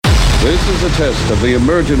This is a test of the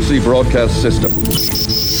emergency broadcast system.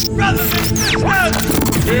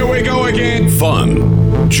 Here we go again.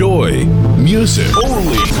 Fun, joy, music,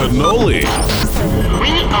 holy cannoli.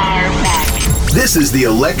 We are back. This is the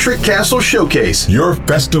Electric Castle Showcase. Your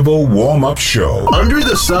festival warm-up show. Under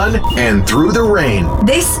the sun and through the rain.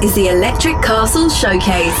 This is the Electric Castle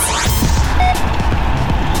Showcase.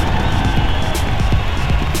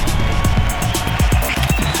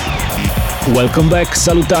 Welcome back,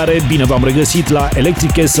 salutare, bine v-am regăsit la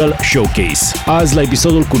Electric Castle Showcase. Azi la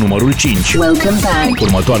episodul cu numărul 5. Welcome back.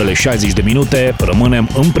 Următoarele 60 de minute rămânem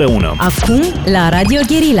împreună. Acum la Radio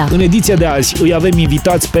Guerilla. În ediția de azi îi avem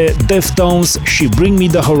invitați pe Deftones și Bring Me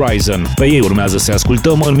The Horizon. Pe ei urmează să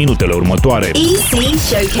ascultăm în minutele următoare. EC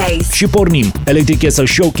Showcase. Și pornim Electric Castle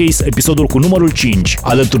Showcase, episodul cu numărul 5.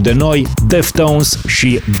 Alături de noi, Deftones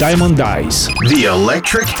și Diamond Eyes. The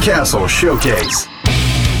Electric Castle Showcase.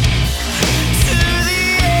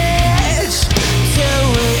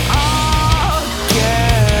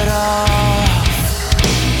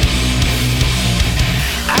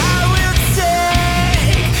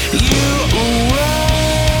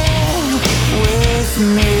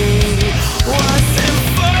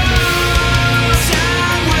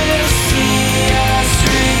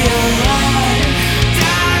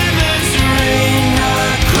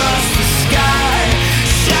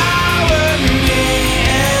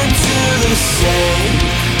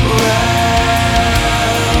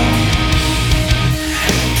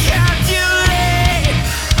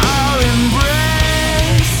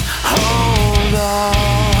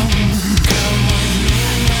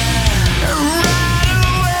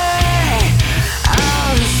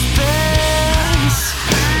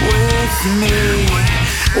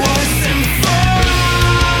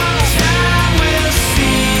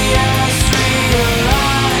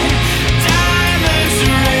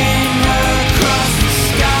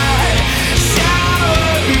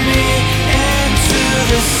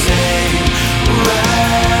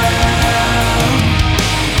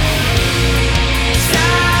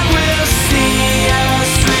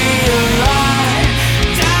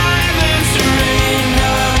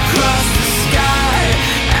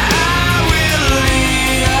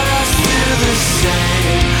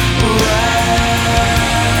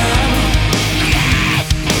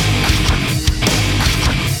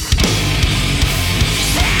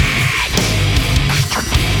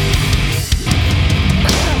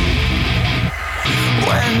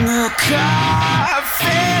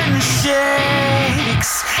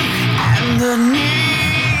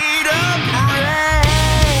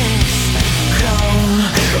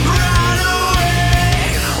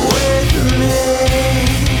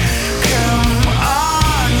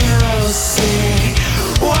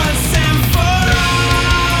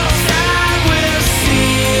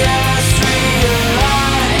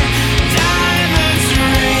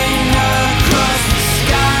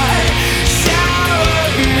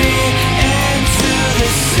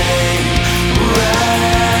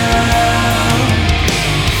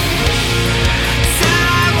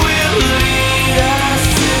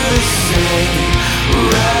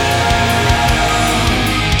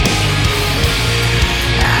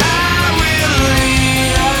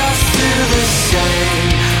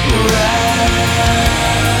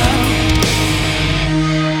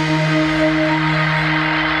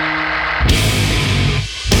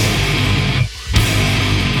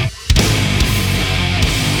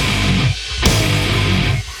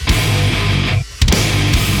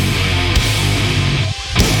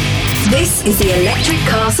 This is the Electric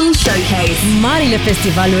Castle Showcase. Marile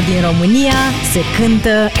festivaluri din România se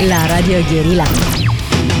cântă la Radio Guerilla.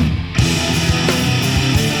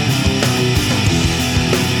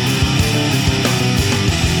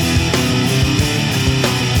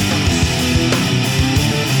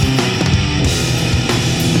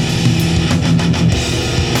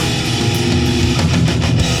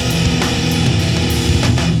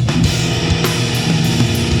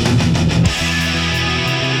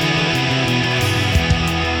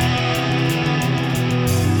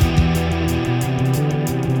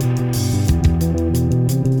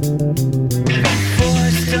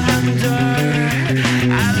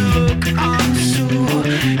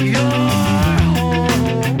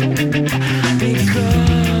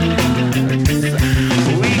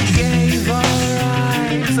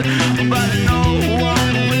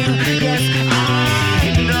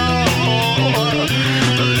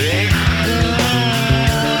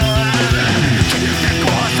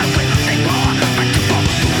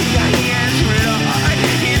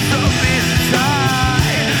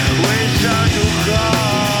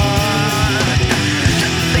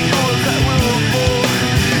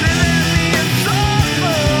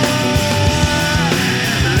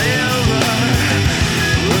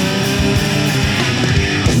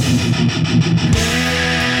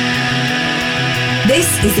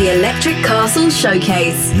 is the Electric Castle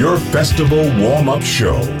Showcase. Your festival warm-up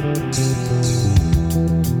show.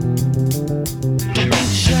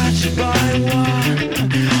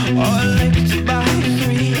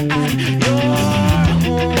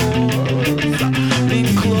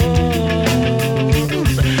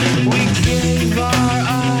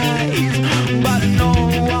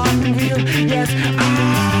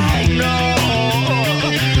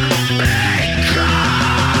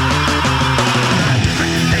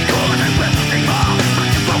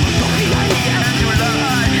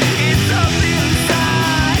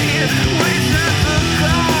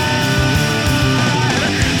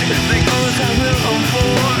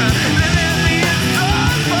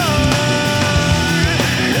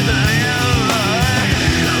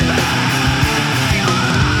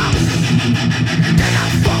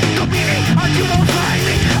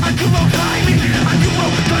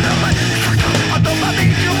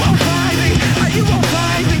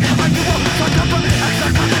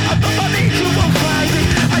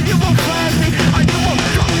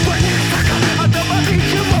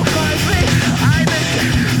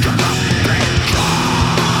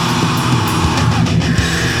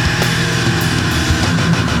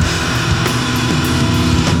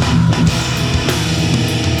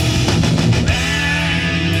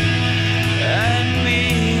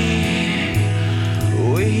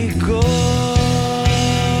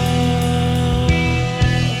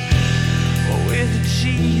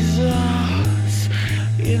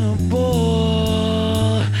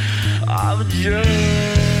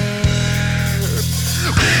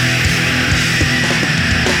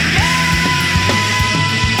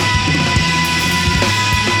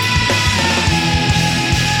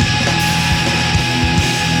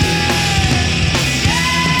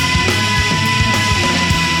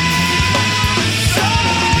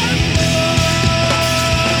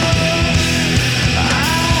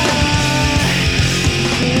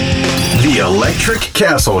 Electric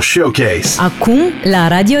Castle Showcase. Acum la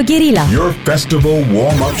Radio Guerilla. Your festival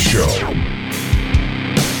warm-up show.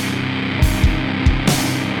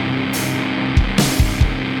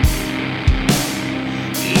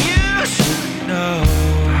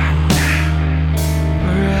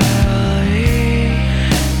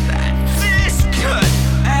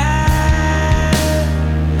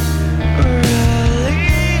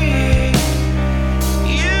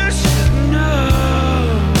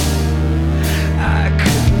 I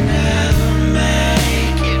could never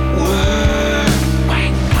make it work.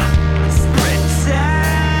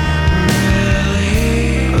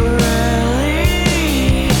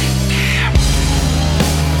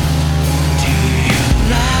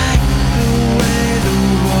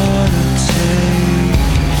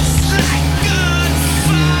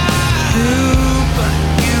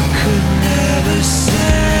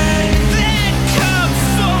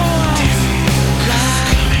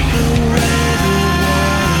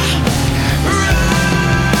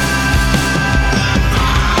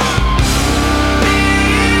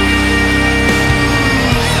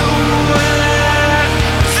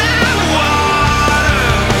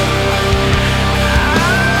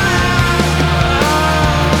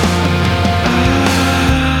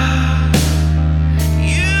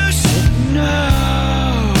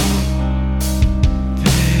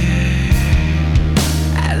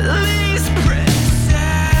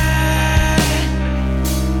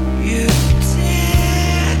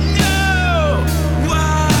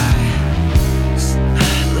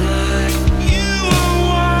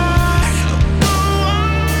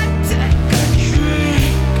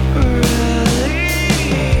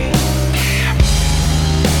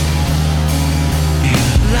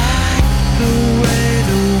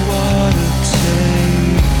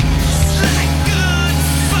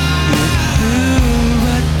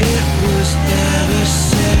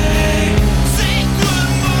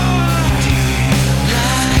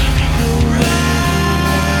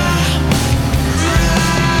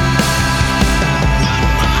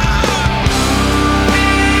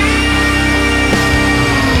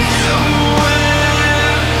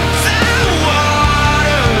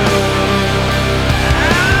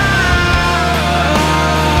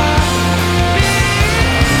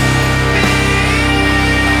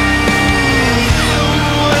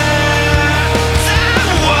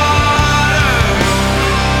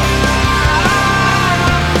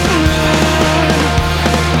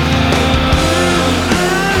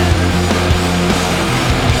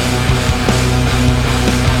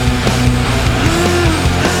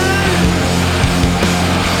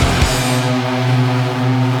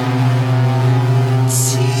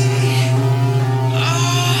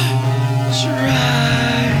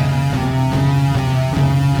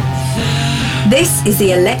 is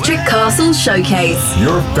the Electric Castle Showcase.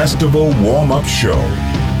 Your festival warm-up show.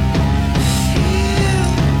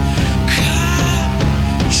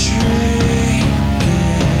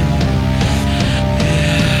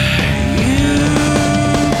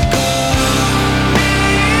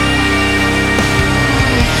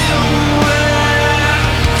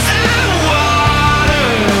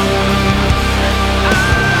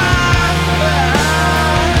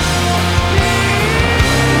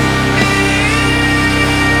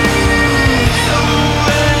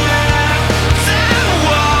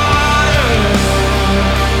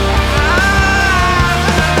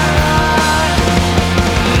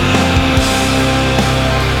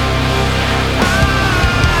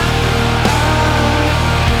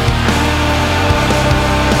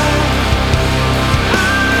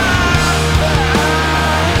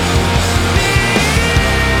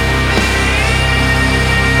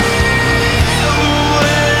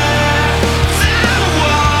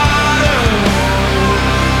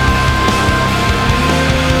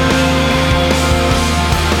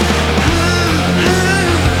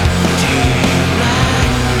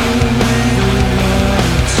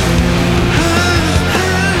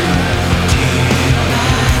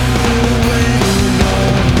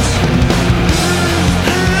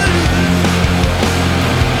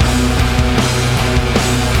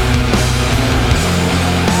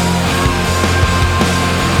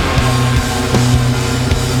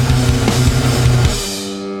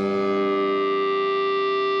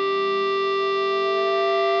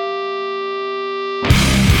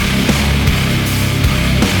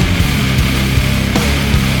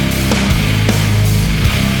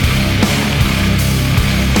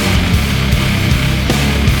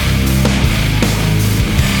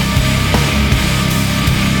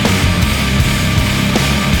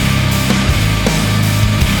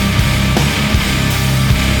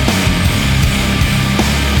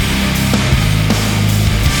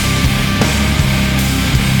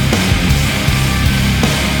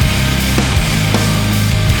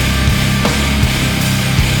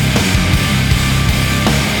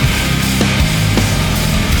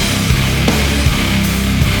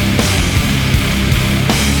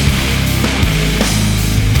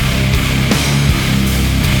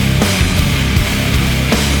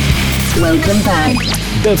 Welcome back.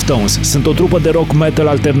 Deftones sunt o trupă de rock metal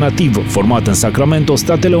alternativ, formată în Sacramento,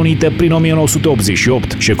 Statele Unite, prin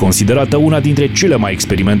 1988 și e considerată una dintre cele mai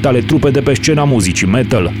experimentale trupe de pe scena muzicii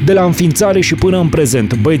metal. De la înființare și până în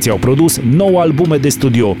prezent, băieții au produs 9 albume de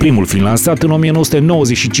studio, primul fiind lansat în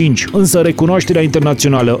 1995, însă recunoașterea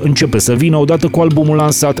internațională începe să vină odată cu albumul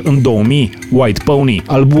lansat în 2000, White Pony,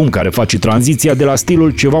 album care face tranziția de la stilul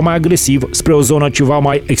ceva mai agresiv spre o zonă ceva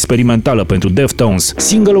mai experimentală pentru Deftones.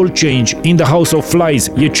 Single-ul Change in the House of Flies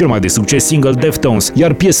e cel mai de succes single Deftones,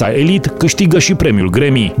 iar piesa Elite câștigă și premiul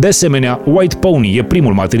Grammy. De asemenea, White Pony e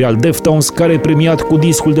primul material Deftones care e premiat cu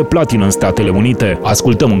discul de platină în Statele Unite.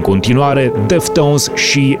 Ascultăm în continuare Deftones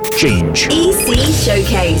și Change. EC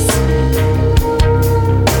Showcase.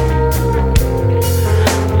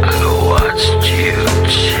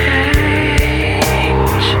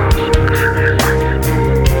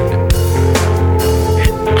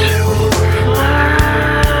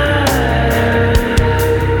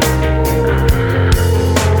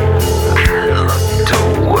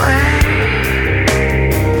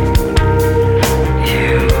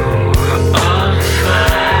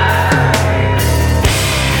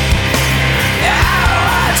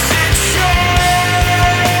 Show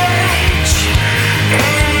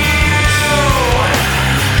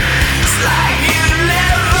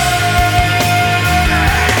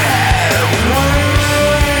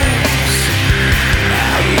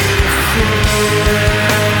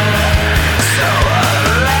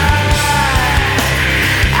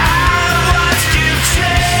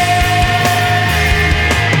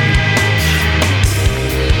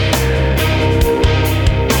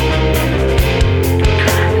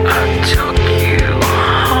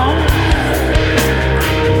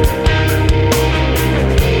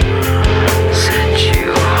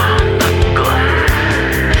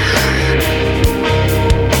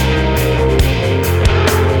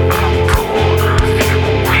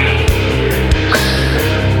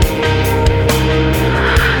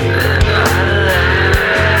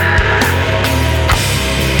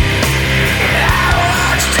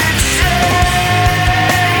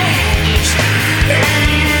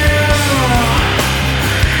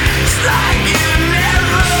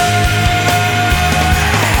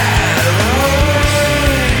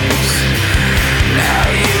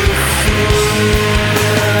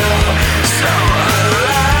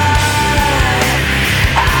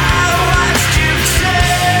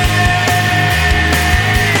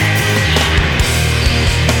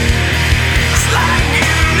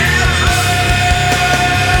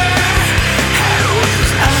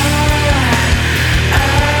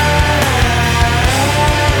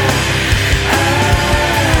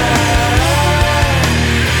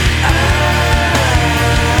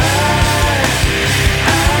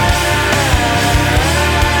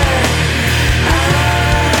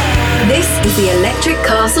Electric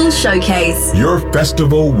Castle Showcase. Your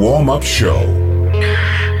festival warm-up show.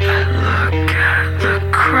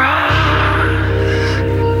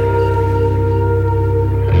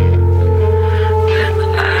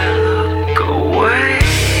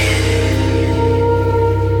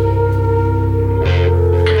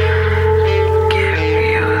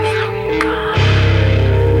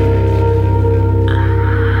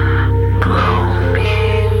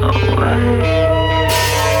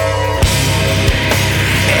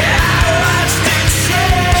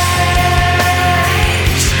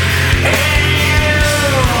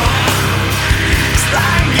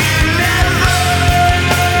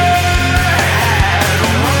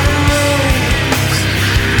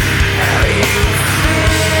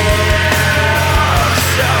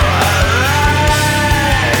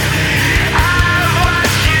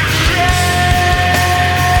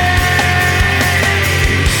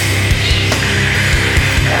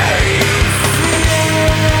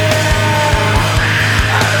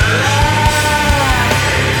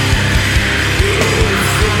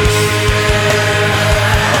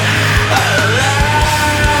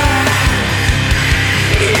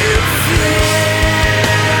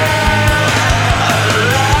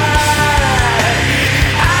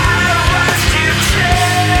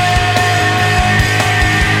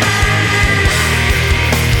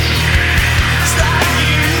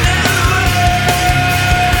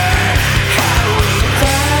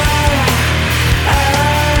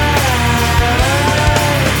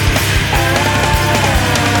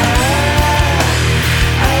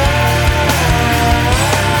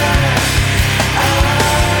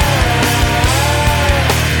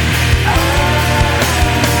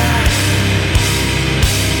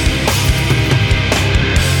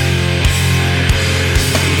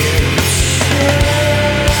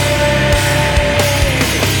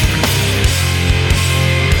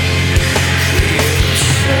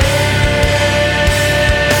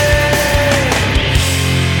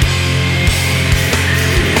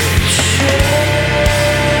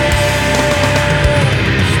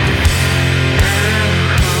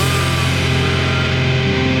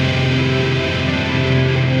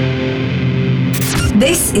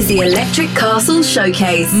 This is the Electric Castle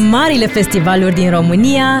Showcase. Marile festivaluri din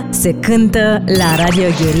România se cântă la Radio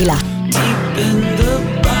Guerilla. Deep in the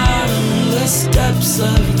bottomless depths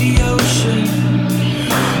of the ocean,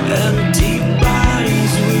 empty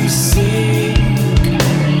bodies we sink.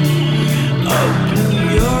 Open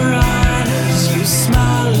your eyes, you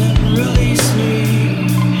smile and release me,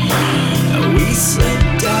 and we slip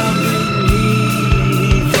down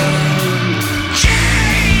beneath them.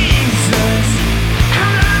 Jesus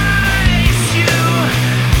Christ, you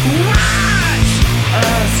watch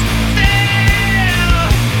us fail.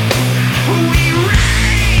 We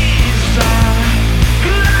raise our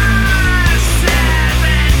glasses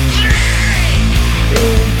and drink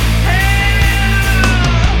in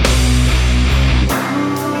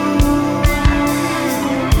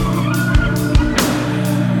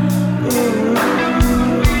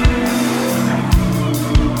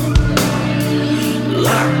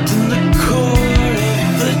locked in the core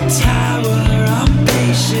of the tower, I'm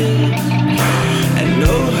patient and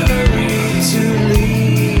no hurry to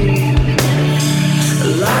leave.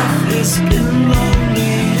 Life has been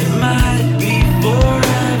lonely, it might be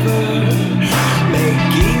forever,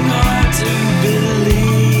 making hard to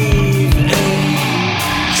believe in.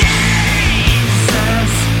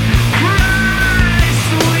 Jesus Christ,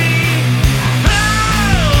 we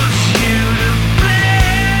hold you to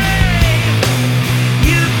blame.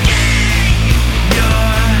 You gave your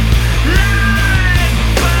life,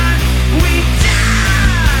 but we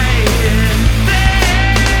died in vain.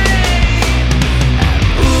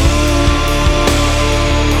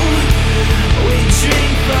 We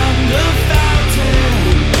drink from the fountain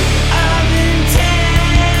of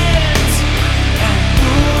intent.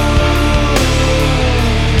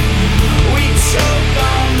 We choke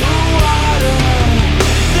on the water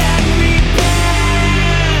that repents.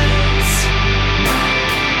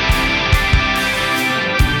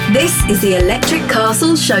 This is the Electric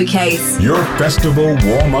Castle Showcase. Your festival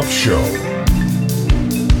warm-up show.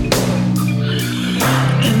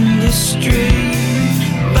 Industry,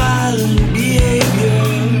 violent behavior,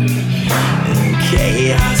 and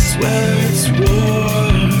chaos where it's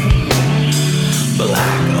war.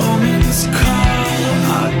 Black omens call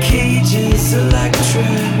our cages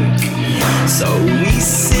electric, so we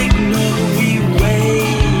signal, we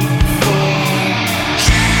wait for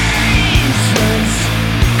Jesus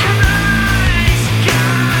Christ,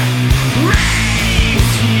 God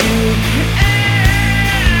raise you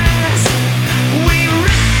as we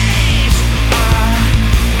raise our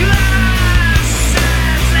glasses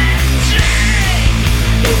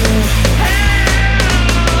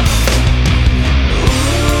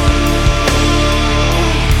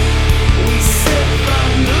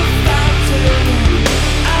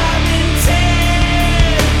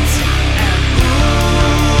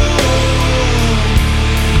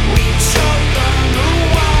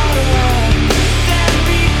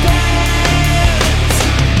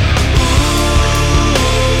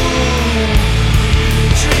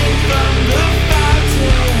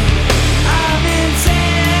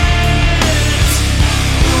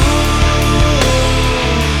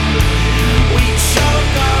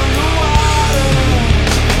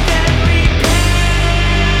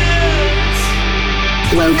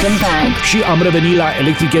Welcome back. Și am revenit la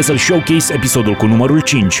Electric Castle Showcase, episodul cu numărul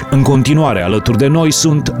 5. În continuare, alături de noi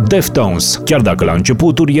sunt Deftones. Chiar dacă la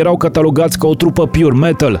începuturi erau catalogați ca o trupă pure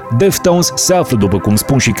metal, Deftones se află, după cum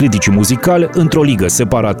spun și criticii muzicali, într-o ligă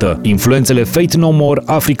separată. Influențele Faith No More,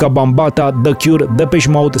 Africa Bambaataa, The Cure, Depeche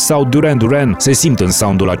Mode sau Duran Duran se simt în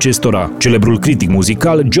soundul acestora. Celebrul critic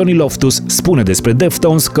muzical Johnny Loftus spune despre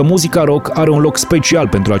Deftones că muzica rock are un loc special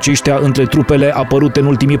pentru aceștia între trupele apărute în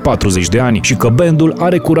ultimii 40 de ani și că bandul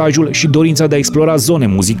are curajul și dorința de a explora zone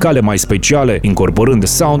muzicale mai speciale, incorporând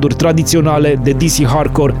sounduri tradiționale de DC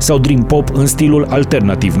hardcore sau dream pop în stilul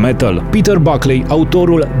alternative metal. Peter Buckley,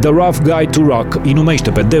 autorul The Rough Guide to Rock, îi numește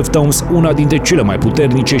pe Deftones una dintre cele mai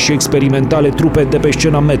puternice și experimentale trupe de pe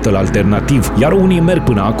scena metal alternativ, iar unii merg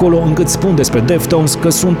până acolo încât spun despre Deftones că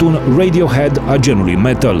sunt un Radiohead a genului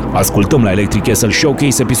metal. Ascultăm la Electric Castle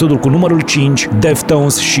Showcase episodul cu numărul 5,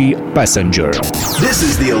 Deftones și Passenger. This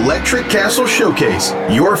is the Electric Castle Showcase,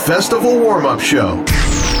 your festival warm-up show.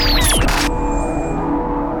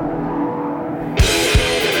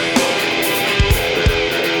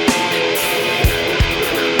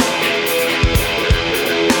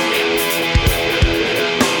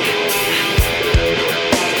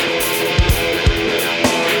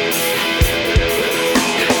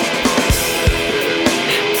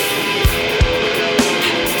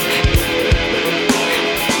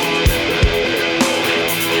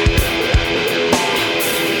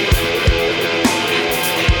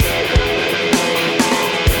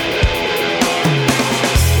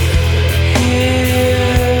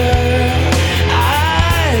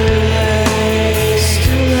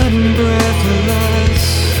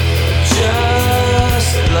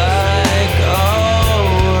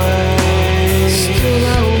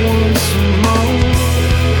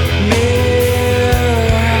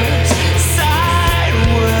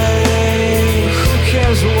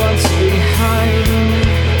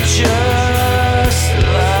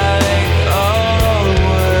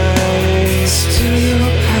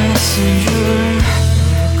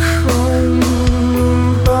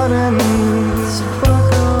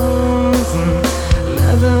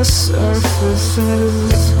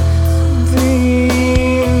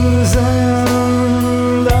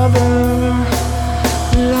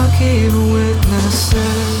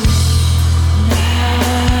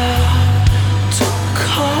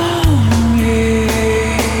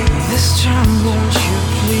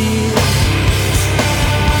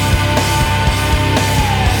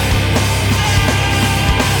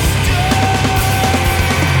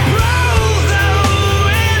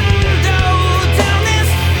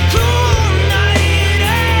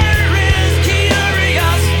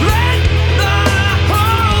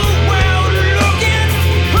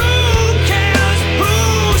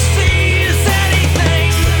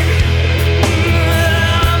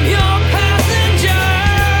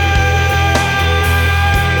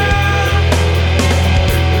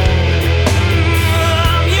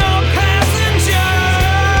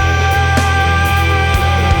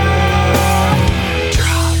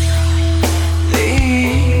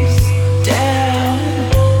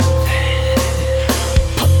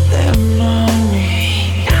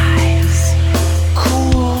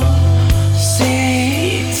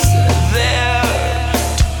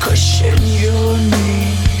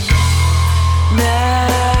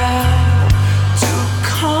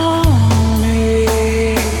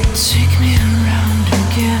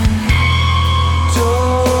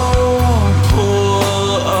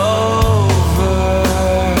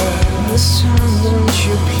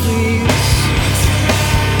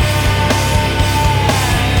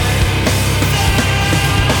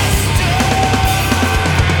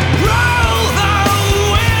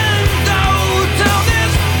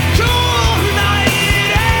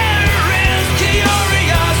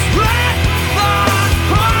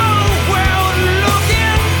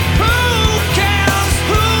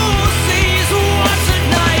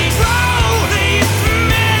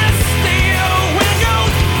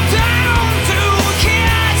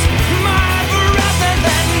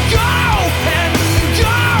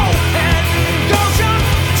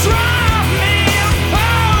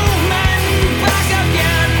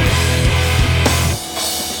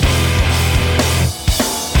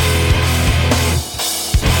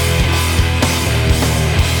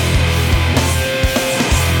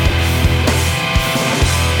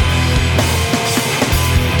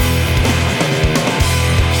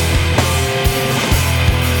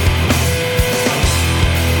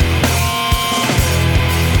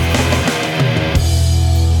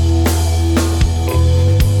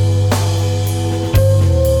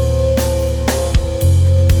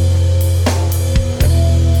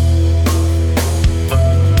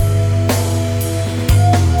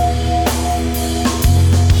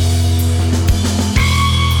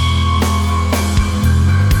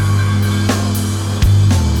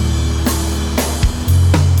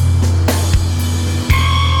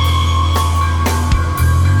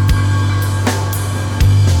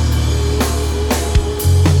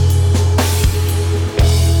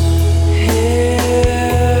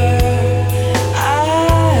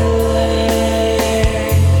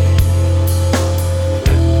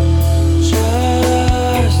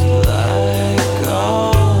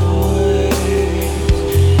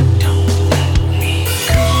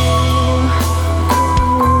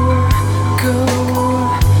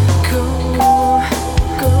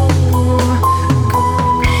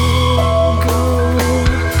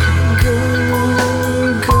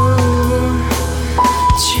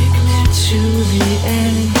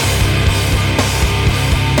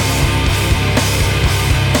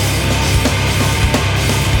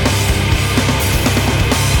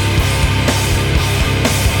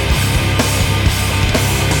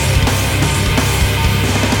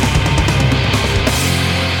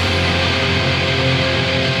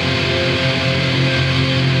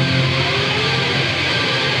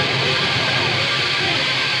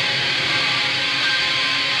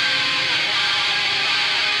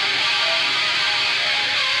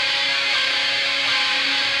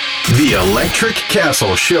 Electric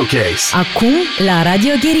Castle Showcase. Acum la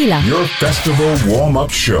Radio Guerilla. Your festival warm-up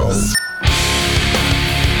show.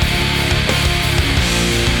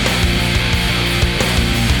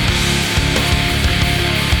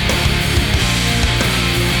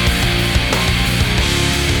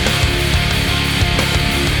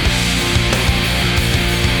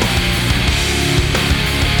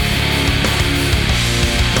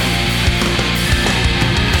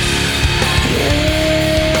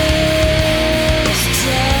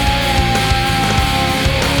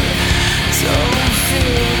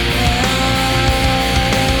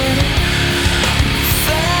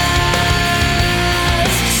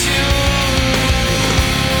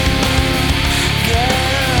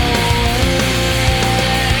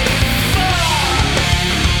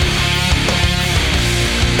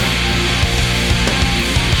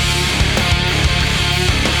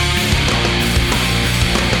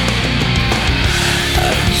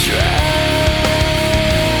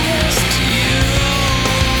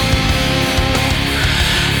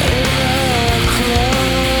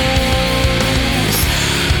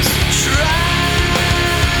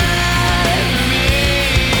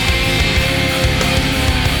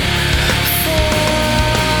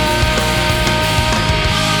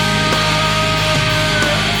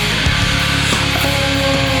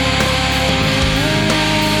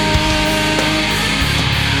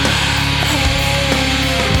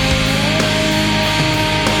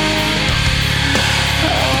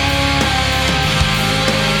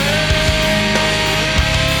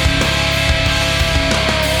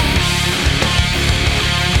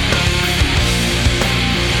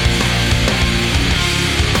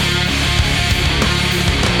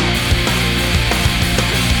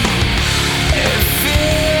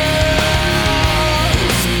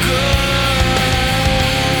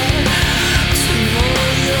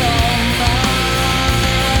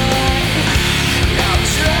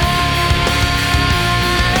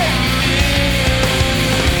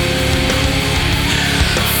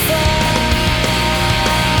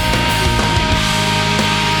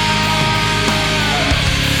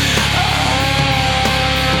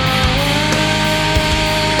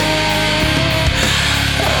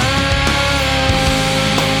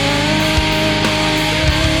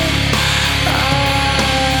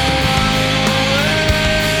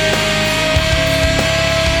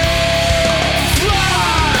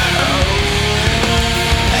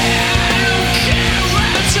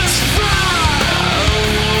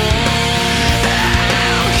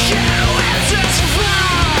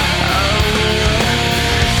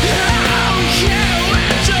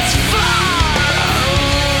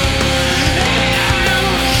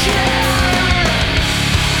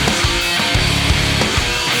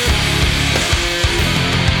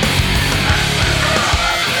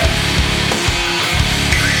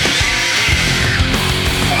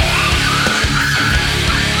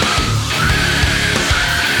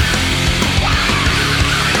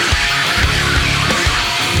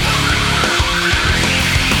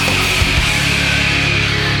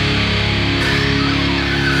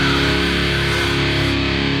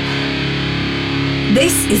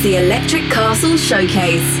 This is the Electric Castle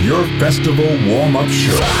Showcase. Your festival warm-up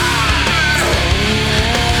show.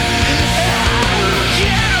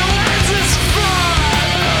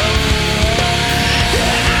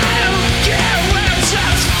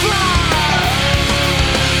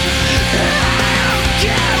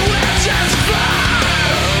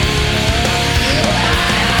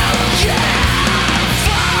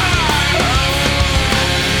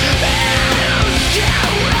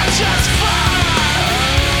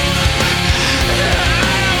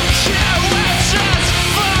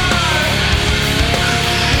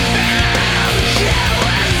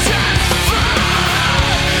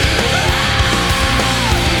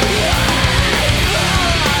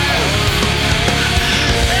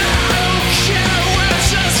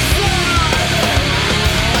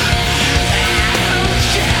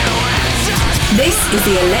 This is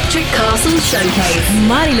the Electric Castle Showcase.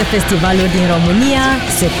 Marile festivaluri din România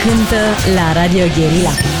se cântă la Radio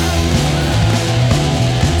Guerilla.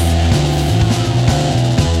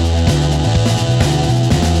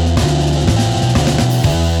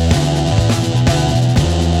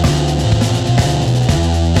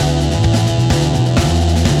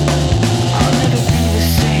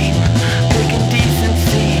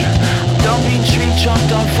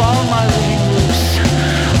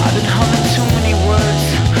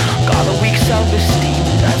 Self-esteem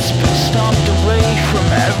that's been stomped away from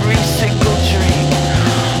every single dream.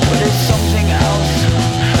 But it's something else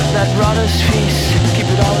that brought us peace. Keep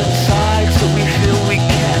it all inside so we feel we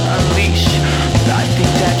can unleash. But I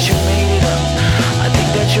think that you made it up. I think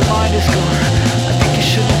that your mind is gone.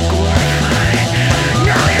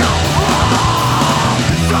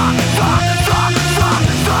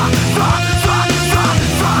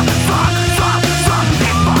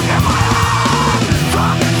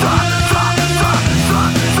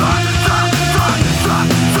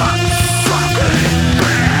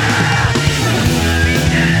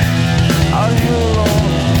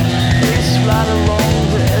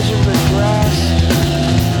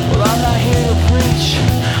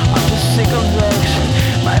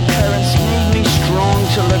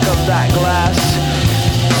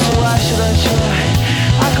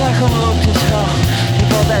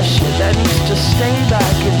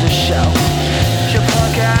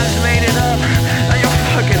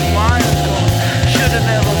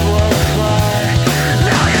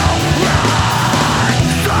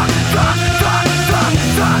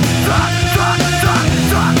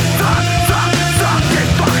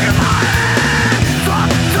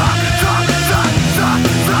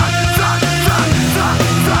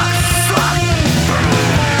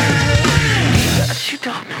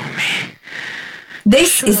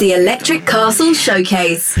 This is the Electric Castle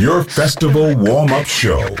Showcase. Your festival warm-up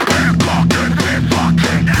show.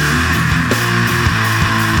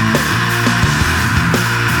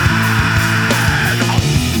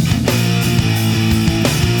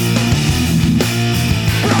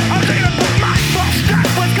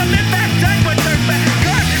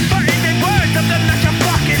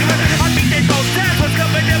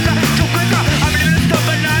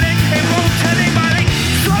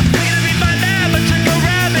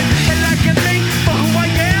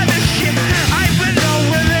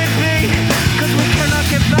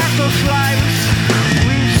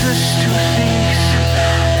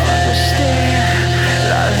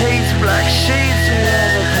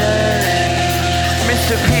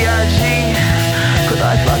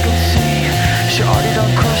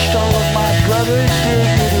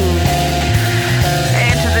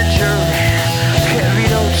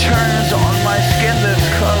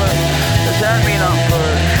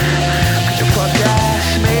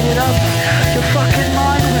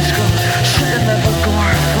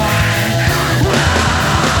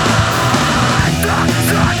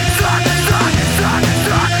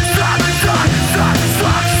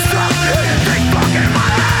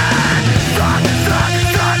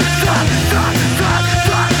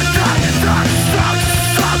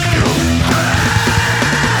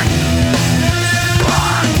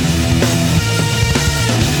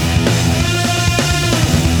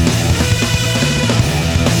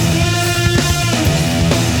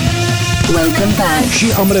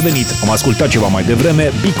 Și am revenit. Am ascultat ceva mai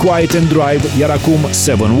devreme Be Quiet and Drive, iar acum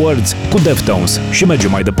Seven Words cu Deftones. Și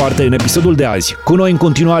mergem mai departe în episodul de azi. Cu noi în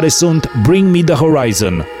continuare sunt Bring Me The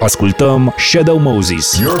Horizon. Ascultăm Shadow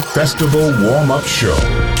Moses. Your festival warm-up show.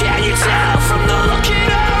 Can you tell from the look in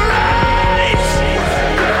our eyes?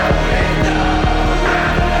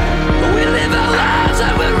 We live our lives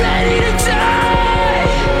and we're ready to die.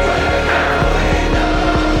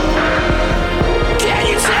 Can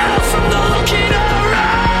you tell from the look in our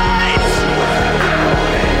eyes?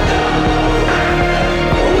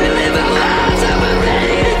 We live our lives and we're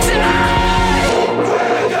ready to die.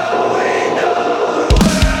 We're going nowhere.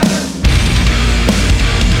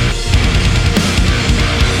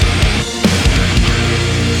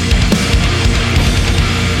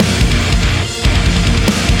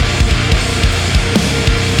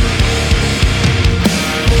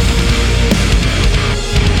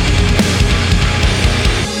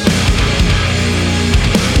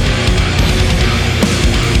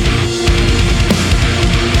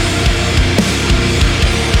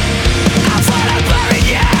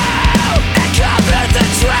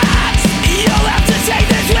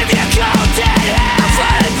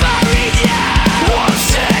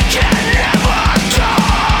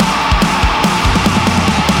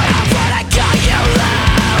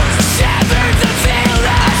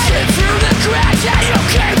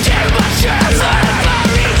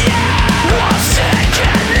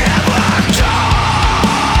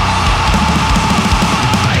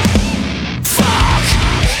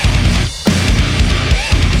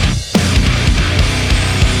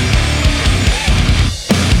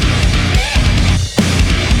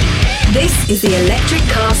 Is the Electric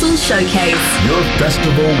Castle Showcase. Your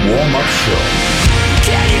festival warm-up show.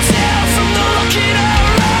 Can you tell from the look in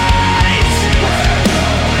our eyes? We're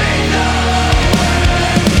going nowhere.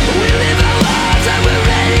 We live our lives and we're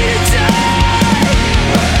ready to die.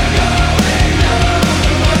 We're going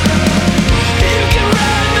nowhere. You can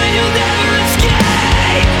run but you'll never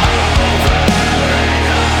escape. Over and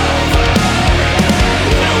over.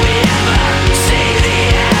 Will we ever see the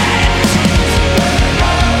end? We're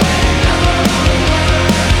going nowhere.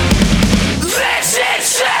 This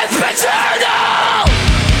is eternal.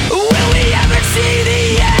 Will we ever see the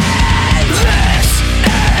end? This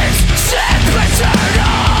is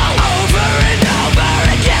eternal. Over and over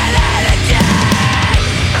again and again.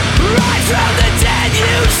 Rise from the dead,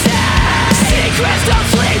 you said. Secrets don't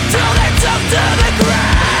sleep till they're dumped to the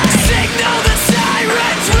ground. Signal the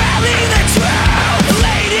sirens, rally the truth.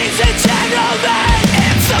 Ladies and gentlemen,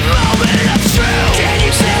 it's a moment of truth. Can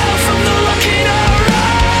you tell from the look in our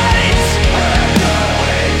eyes? We're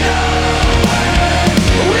going nowhere.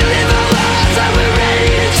 We live our lives and we're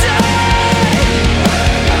ready to die.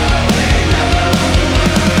 We're going nowhere.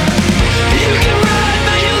 You can run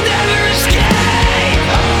but you'll never escape.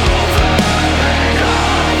 Over and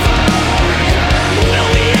over again. Will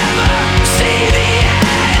we ever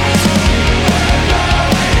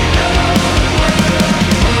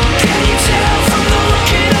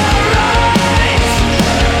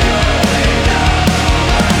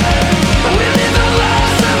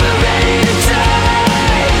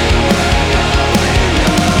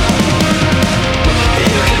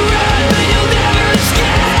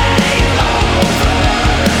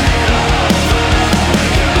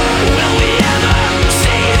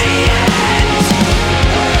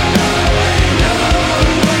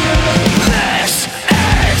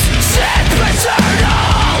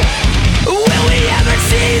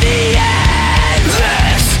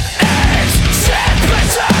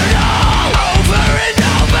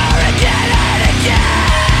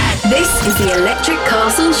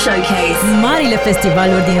Showcase. Marile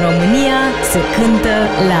festivaluri din România se cântă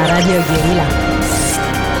la Radio Guerilla.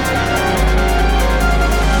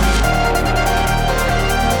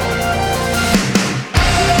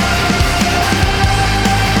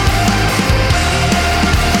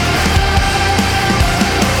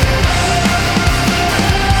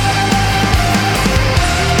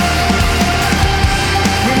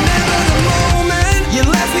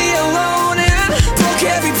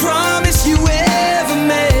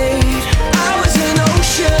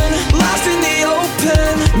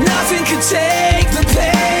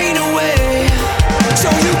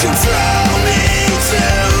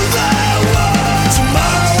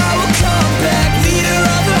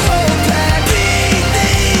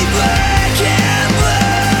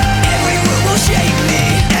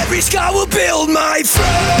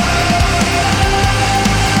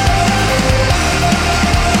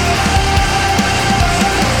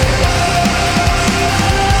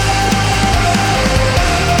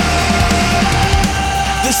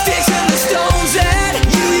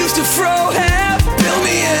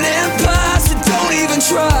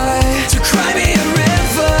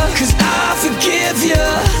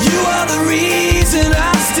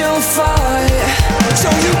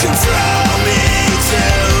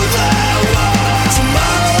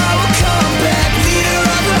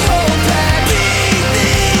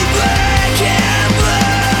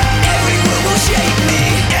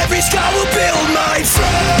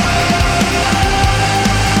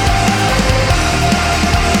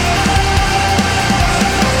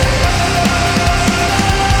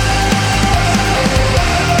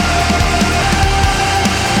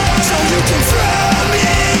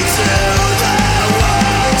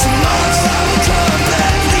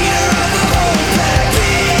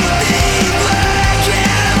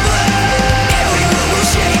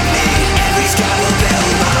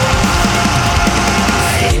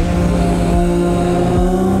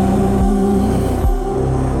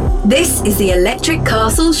 This is the Electric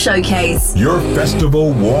Castle Showcase, your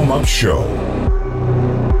festival warm-up show.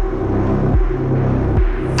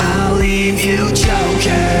 I'll leave you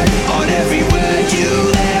choking on every word you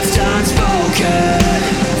left unspoken.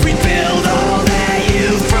 Rebuild all that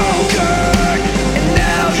you've broken, and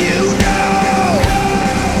now you know.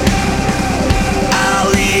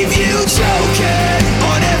 I'll leave you choking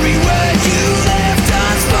on every word you left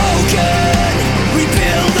unspoken.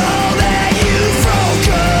 Rebuild all that you've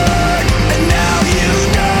broken, and now you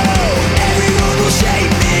know. Everyone will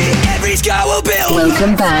shape me, every scar will build.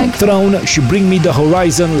 Welcome back. Throne și Bring Me The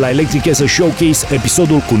Horizon la Electric Castle Showcase,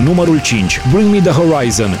 episodul cu numărul 5. Bring Me The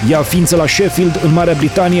Horizon ia ființă la Sheffield, în Marea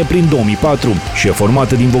Britanie, prin 2004 și e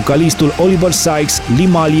formată din vocalistul Oliver Sykes, Lee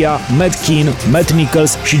Malia, Matt Keane, Matt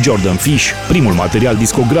Nichols și Jordan Fish. Primul material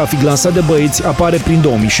discografic lansat de băieți apare prin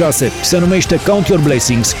 2006, se numește Count Your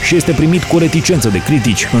Blessings și este primit cu reticență de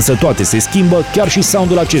critici, însă toate se schimbă, chiar și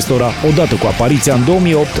soundul acestora, odată cu apariția în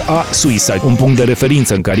 2008 a Suicide, un punct de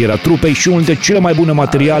referință în cariera trupei și unul dintre cele mai bune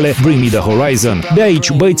materiale, Bring Me The Horizon. De aici,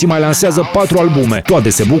 băieții mai lansează 4 albume, toate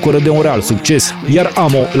se bucură de un real succes, iar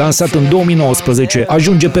Amo, lansat în 2019,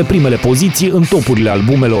 ajunge pe primele poziții în topurile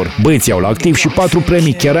albumelor. Băieții au la activ și 4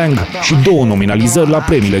 premii Kerrang și 2 nominalizări la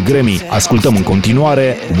premiile Grammy. Ascultăm în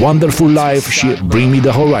continuare Wonderful Life și Bring Me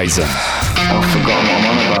The Horizon.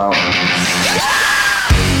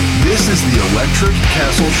 This is the Electric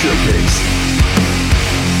Castle Showcase.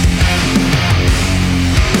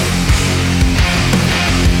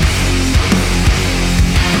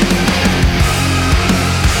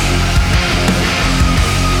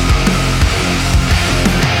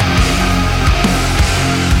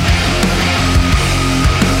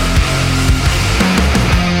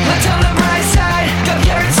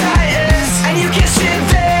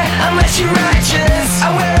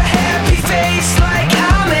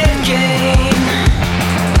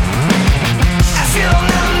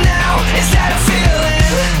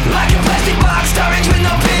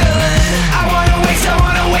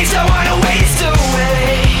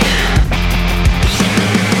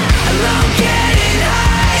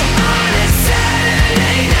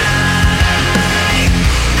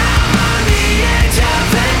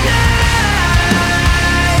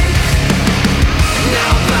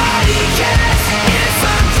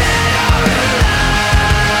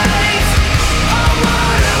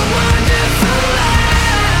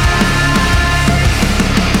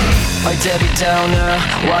 Debbie Downer,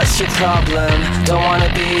 what's your problem? Don't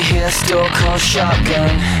wanna be here, still call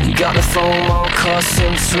shotgun. You got the FOMO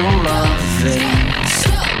coursing through my veins.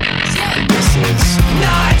 This is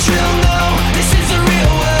not drill, no, this is the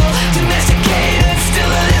real world. Domesticated,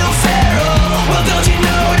 still a little feral. Well, don't you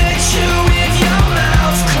know that you with your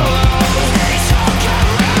mouth closed? They talk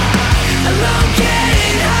around.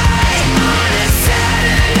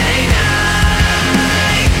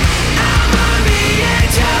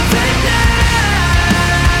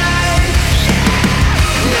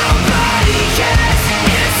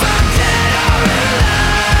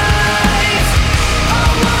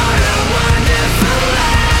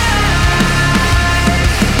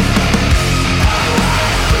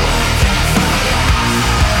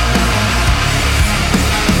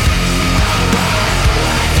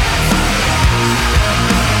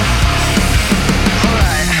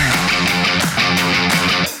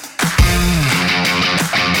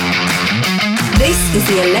 This is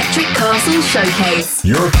the Electric Castle Showcase.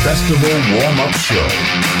 Your festival warm-up show.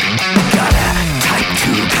 Got a type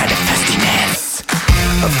 2 kind of festiness,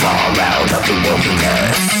 a fall out of the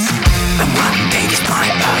wilderness, and one day this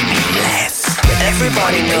might earn me less, but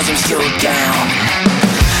everybody knows I'm still down.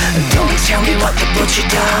 Don't tell me what the butcher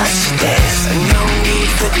does, there's no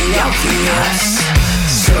need for the obvious.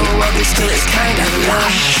 So ugly still it's kind of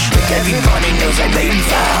lush, but everybody knows I made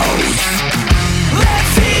vows. Left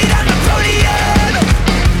feet on the podium,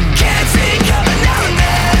 can't think of an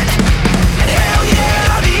element, and hell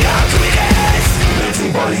yeah on the ugliness.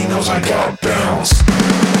 Everybody knows I got bounce.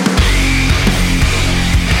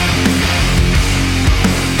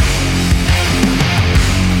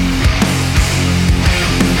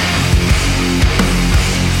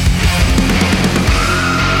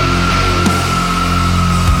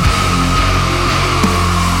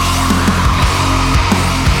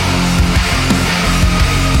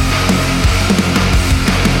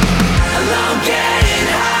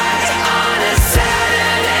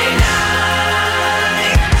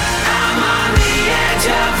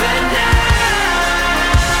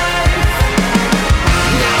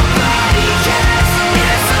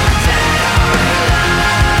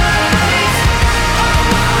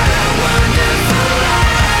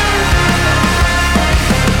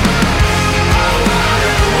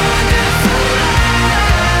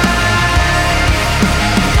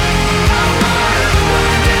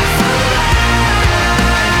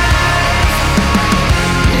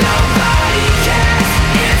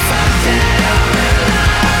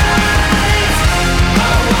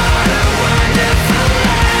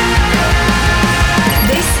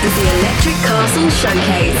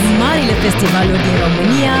 Showcase. Marile festivaluri din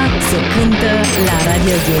România se cântă la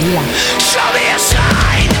Radio Guerilla. Show me a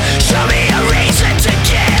sign, show me a reason to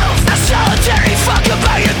give a solitary fuck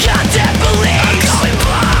about your goddamn beliefs. I'm going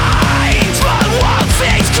blind, but one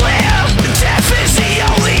thing's clear, death is the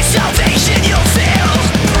only salvation you'll feel.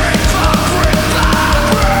 Bring back, bring back,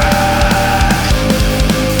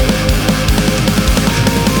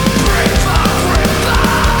 bring back, bring back.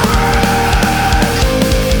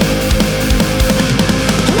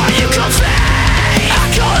 When you convey, I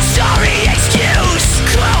call a sorry excuse,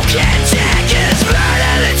 cloak and daggers,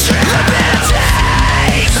 murder the truth. A bit of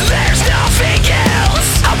taste, there's nothing else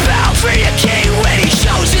about for your king when he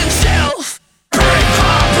shows himself. Bring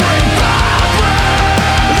back,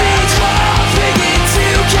 leads one thing into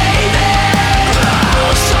cave in. The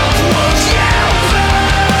house of wolves you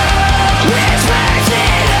burn, it's backed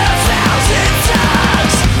in 1,000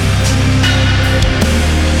 times.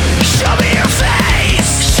 Show me your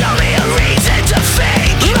face, show me a reason to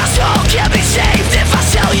think. My soul can't be saved if I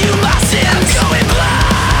sell you my sins. I'm going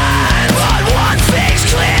blind, but one thing's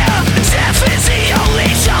clear, death is the only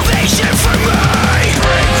salvation for me.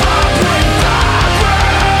 Bring back,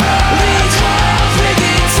 leads one thing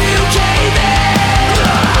into cave in.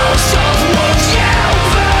 The house of wolves you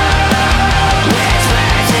burn, it's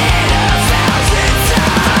backed in 1,000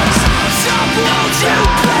 times. Some won't you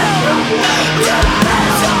build,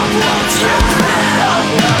 some won't you build.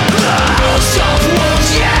 The house of wolves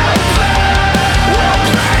you burn will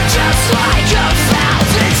burn just like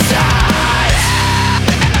 1,000 times.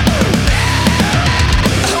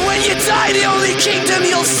 When you die, the only kingdom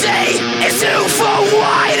you'll see is 2 for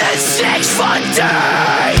white and 6 for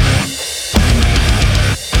dirty.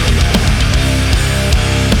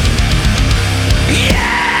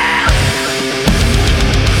 Yeah.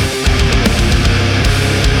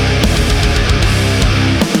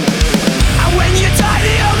 And when you die,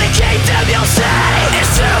 the only kingdom you'll see is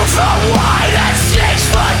 2 for white and 6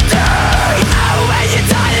 for dirty. And when you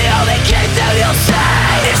die, the only kingdom you'll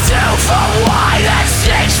see is 2 for white and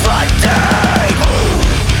 6 for dirty.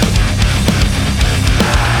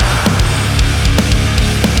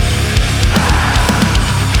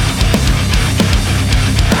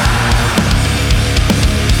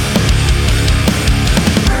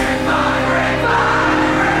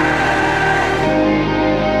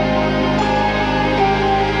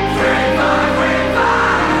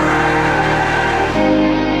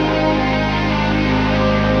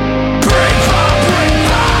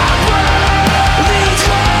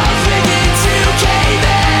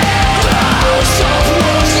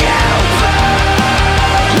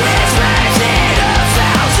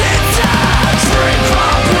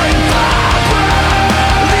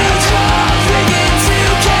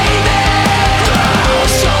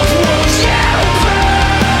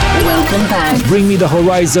 Welcome back. Bring Me The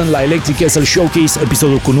Horizon la Electric Castle Showcase,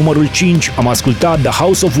 episodul cu numărul 5, am ascultat The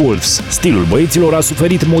House of Wolves. Stilul băieților a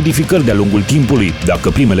suferit modificări de-a lungul timpului. Dacă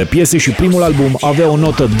primele piese și primul album aveau o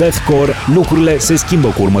notă deathcore, lucrurile se schimbă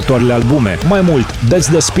cu următoarele albume. Mai mult, That's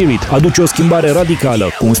The Spirit aduce o schimbare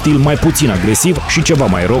radicală, cu un stil mai puțin agresiv și ceva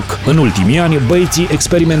mai rock. În ultimii ani, băieții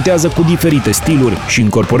experimentează cu diferite stiluri și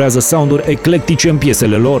incorporează sounduri eclectice în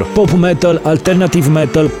piesele lor. Pop metal, alternative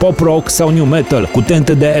metal, pop rock sau new metal, cu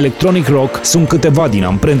tente de electronic rock, sunt câteva din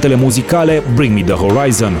amprentele muzicale Bring Me The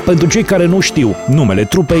Horizon. Pentru cei care nu știu, numele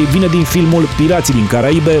trupei vine din filmul Pirații din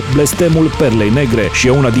Caraibe, Blestemul Perlei Negre și e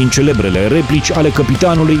una din celebrele replici ale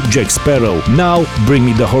capitanului Jack Sparrow. Now, Bring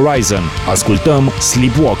Me The Horizon. Ascultăm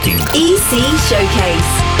Sleepwalking. EC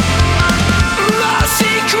Showcase. My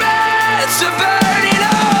secrets are burning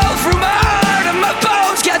all from my heart and my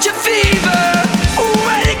bones catch a fever.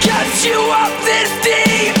 When it cuts you up this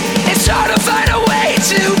deep, it's hard to find a way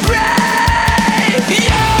to break.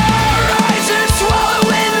 Your eyes are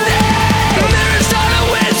swallowing them. Mirrors start to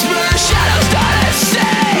whisper, shadows start to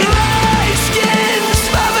say. My skin's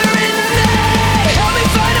smothering them. Help me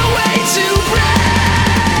find a way to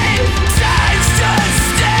break. Time stood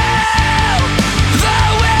still. The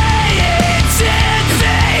way it's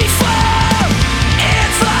painful.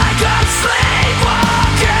 It's like I'm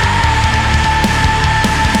sleepwalking.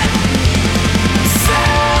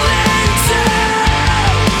 Fell into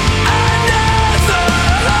another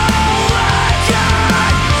hole again.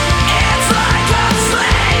 It's like I'm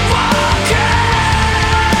sleepwalking.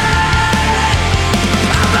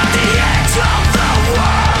 I'm at the edge of the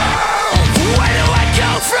world. Where do I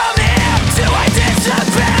go from here? Do I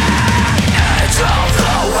disappear? Edge of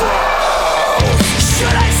the world.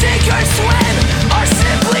 Should I sink or swim, or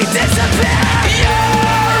simply disappear? Your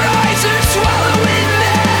eyes are swallowing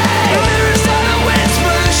me. Mirrors start to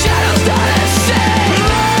whisper, shadows start to say.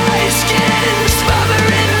 My skin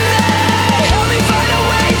smothering me. Help me find a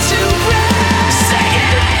way to rest. Sing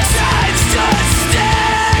it. Time stood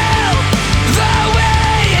still. The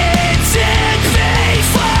way it's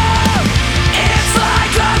painful. It's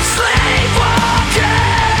like I'm sleepwalking.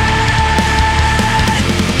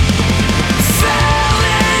 Fell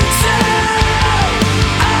into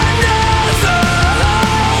another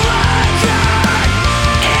hole again.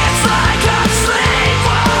 It's like I'm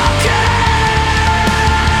sleepwalking.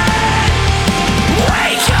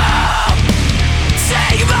 Wake up,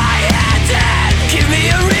 take my hand and give me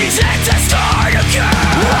a reason to start again.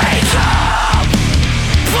 Wake up,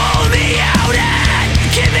 pull me out and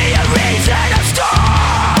give me a reason to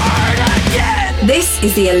start again. This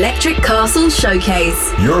is the Electric Castle Showcase.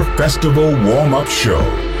 Your festival warm-up show.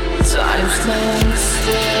 Time stands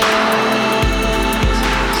still.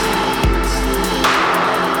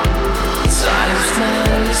 Time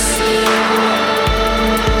stands still.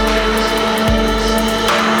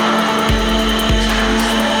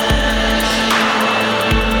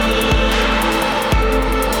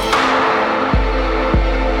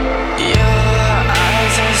 Your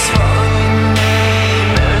eyes are swallowing me.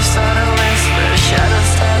 Mirrors start to whisper, shadows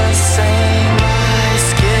start to sing. My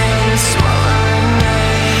skin swallowing me.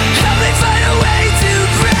 Help me find a way to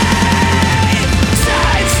break.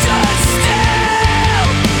 Time stood still.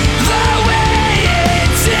 The way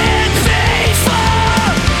it's painful.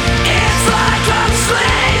 It's like I'm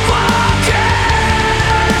sleepwalking.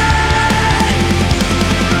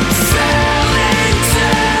 Fell into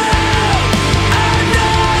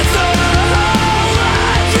another hole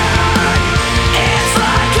again. It's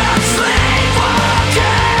like I'm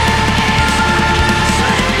sleepwalking.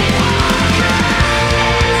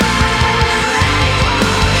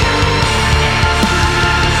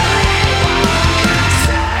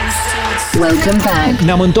 Welcome back.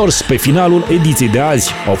 Ne-am întors pe finalul ediției de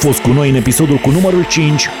azi. Au fost cu noi în episodul cu numărul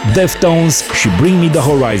 5, Deftones și Bring Me The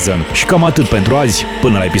Horizon. Și cam atât pentru azi.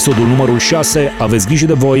 Până la episodul numărul 6, aveți grijă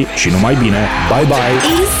de voi și numai bine. Bye bye!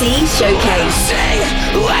 EC Showcase.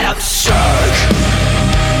 Let 'em shake.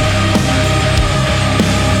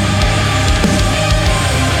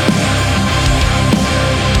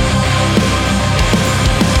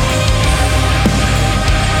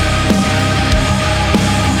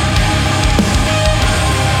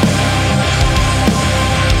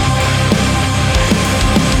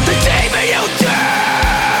 The deeper you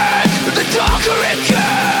dig, the darker it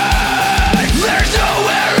gets. There's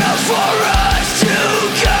nowhere else for us to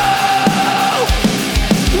go.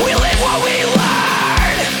 We live what we love.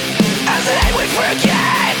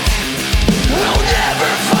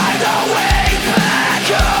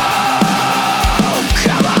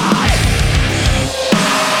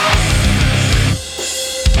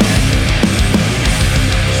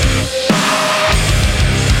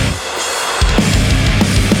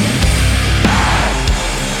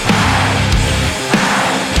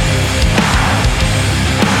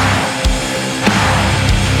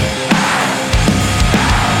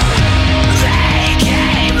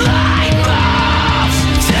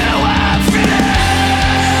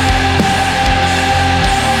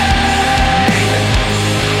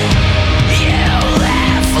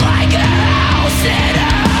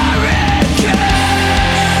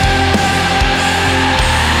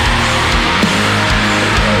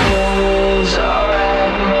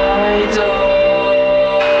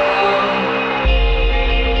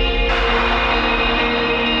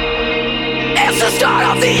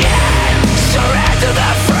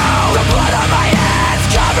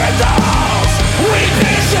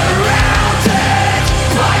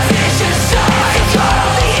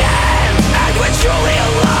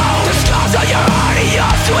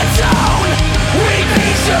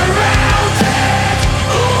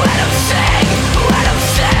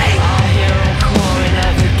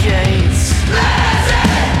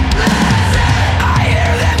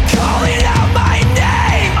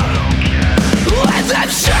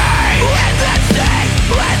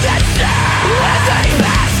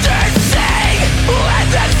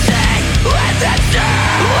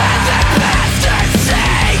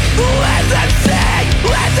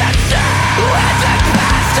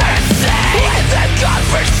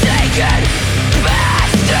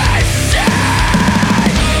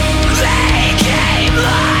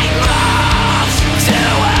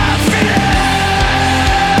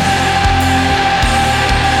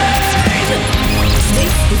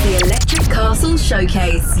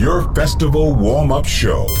 Showcase. Your festival warm-up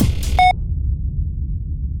show.